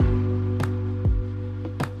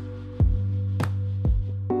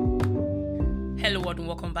everyone, and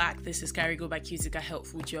welcome back. This is Carigo by Cutica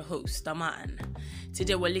Health with your host, Aman.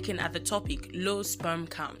 Today we're looking at the topic low sperm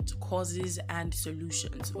count, causes and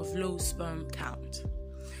solutions of low sperm count.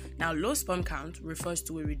 Now, low sperm count refers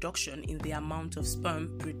to a reduction in the amount of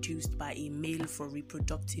sperm produced by a male for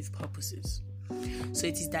reproductive purposes. So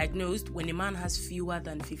it is diagnosed when a man has fewer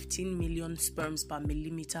than 15 million sperms per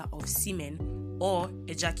millimeter of semen or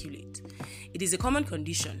ejaculate. It is a common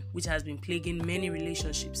condition which has been plaguing many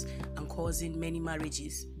relationships and causing many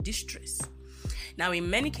marriages distress. Now, in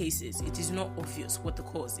many cases, it is not obvious what the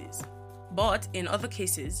cause is, but in other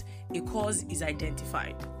cases, a cause is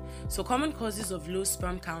identified. So common causes of low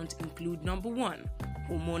sperm count include number 1,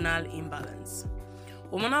 hormonal imbalance.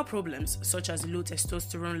 Hormonal problems such as low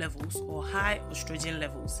testosterone levels or high estrogen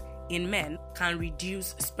levels in men can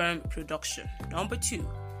reduce sperm production. Number 2,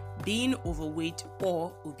 being overweight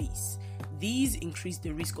or obese. These increase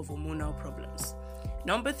the risk of hormonal problems.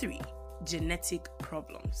 Number 3, genetic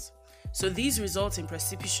problems. So these result in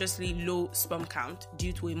precipitously low sperm count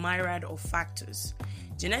due to a myriad of factors.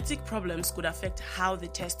 Genetic problems could affect how the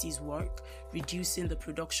testes work, reducing the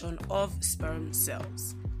production of sperm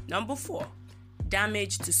cells. Number 4,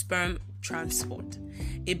 damage to sperm transport.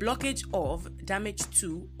 A blockage of, damage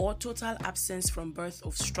to, or total absence from birth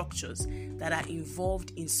of structures that are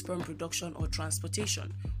involved in sperm production or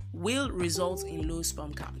transportation will result in low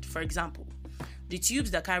sperm count. For example, the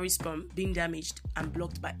tubes that carry sperm being damaged and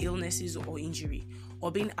blocked by illnesses or injury,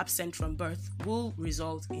 or being absent from birth will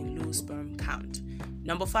result in low sperm count.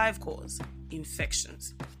 Number 5 cause,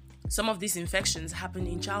 infections. Some of these infections happen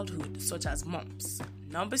in childhood, such as mumps.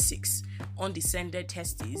 Number 6, undescended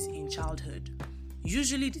testes in childhood.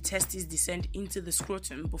 Usually the testes descend into the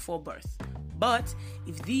scrotum before birth, but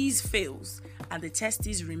if these fails and the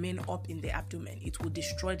testes remain up in the abdomen, it will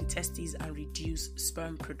destroy the testes and reduce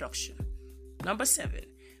sperm production. Number 7,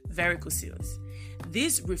 varicocele.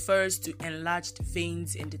 This refers to enlarged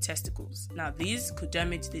veins in the testicles. Now, these could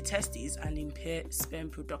damage the testes and impair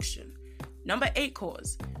sperm production. Number 8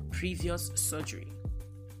 cause, previous surgery.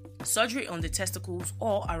 Surgery on the testicles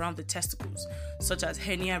or around the testicles, such as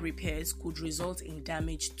hernia repairs, could result in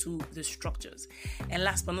damage to the structures. And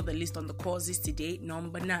last but not the least on the causes today,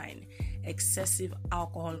 number 9, excessive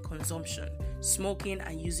alcohol consumption, smoking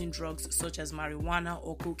and using drugs such as marijuana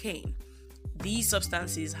or cocaine. These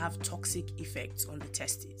substances have toxic effects on the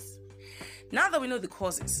testes. Now that we know the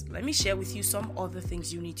causes, let me share with you some other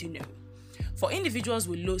things you need to know. For individuals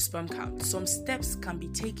with low sperm count, some steps can be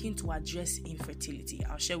taken to address infertility.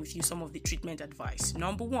 I'll share with you some of the treatment advice.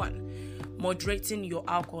 Number 1, moderating your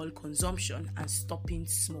alcohol consumption and stopping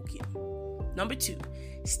smoking. Number 2,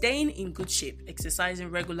 staying in good shape,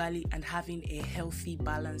 exercising regularly and having a healthy,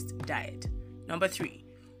 balanced diet. Number 3,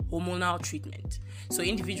 hormonal treatment. So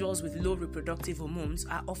individuals with low reproductive hormones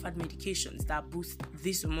are offered medications that boost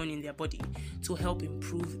this hormone in their body to help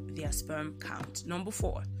improve their sperm count. Number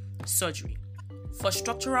 4, surgery. For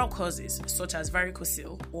structural causes such as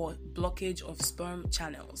varicocele or blockage of sperm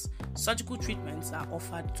channels, surgical treatments are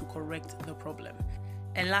offered to correct the problem.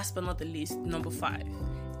 And last but not the least, number 5,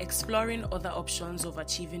 exploring other options of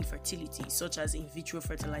achieving fertility, such as in vitro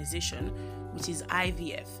fertilization, which is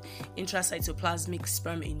IVF, intracytoplasmic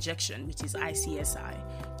sperm injection, which is ICSI,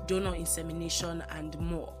 donor insemination, and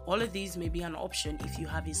more. All of these may be an option if you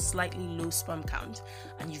have a slightly low sperm count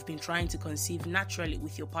and you've been trying to conceive naturally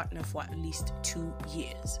with your partner for at least 2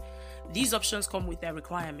 years. These options come with their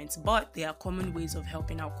requirements, but they are common ways of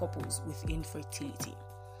helping out couples with infertility.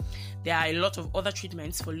 There are a lot of other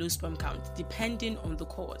treatments for low sperm count depending on the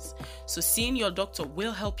cause, so seeing your doctor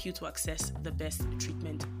will help you to access the best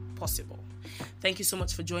treatment possible. Thank you so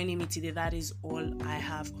much for joining me today. That is all I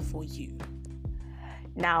have for you.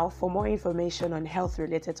 Now, for more information on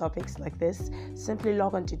health-related topics like this, simply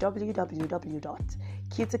log on to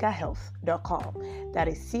www.cuticahealth.com. That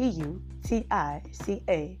is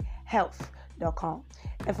CUTICA health.com.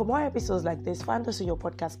 And for more episodes like this, find us on your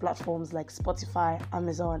podcast platforms like Spotify,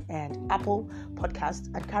 Amazon, and Apple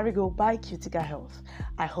Podcasts at Carigo by Cutica Health.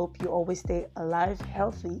 I hope you always stay alive,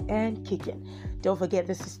 healthy, and kicking. Don't forget,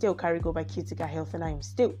 this is still Carigo by Cutica Health, and I am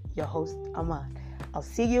still your host, Aman. I'll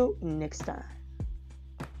see you next time.